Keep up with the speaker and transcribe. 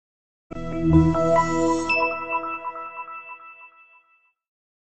The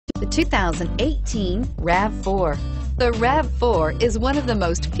 2018 RAV4. The RAV4 is one of the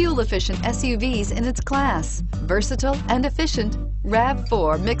most fuel-efficient SUVs in its class. Versatile and efficient,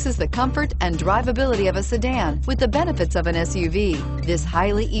 RAV4 mixes the comfort and drivability of a sedan with the benefits of an SUV. This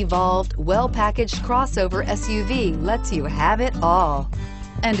highly evolved, well-packaged crossover SUV lets you have it all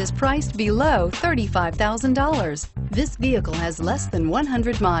and is priced below $35,000. This vehicle has less than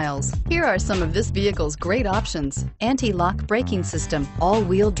 100 miles. Here are some of this vehicle's great options: anti-lock braking system,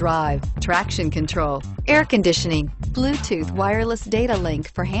 all-wheel drive, traction control, air conditioning, Bluetooth wireless data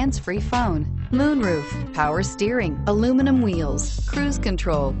link for hands-free phone, moonroof, power steering, aluminum wheels, cruise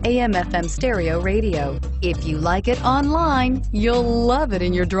control, AM/FM stereo radio. If you like it online, you'll love it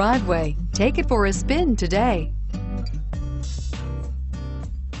in your driveway. Take it for a spin today.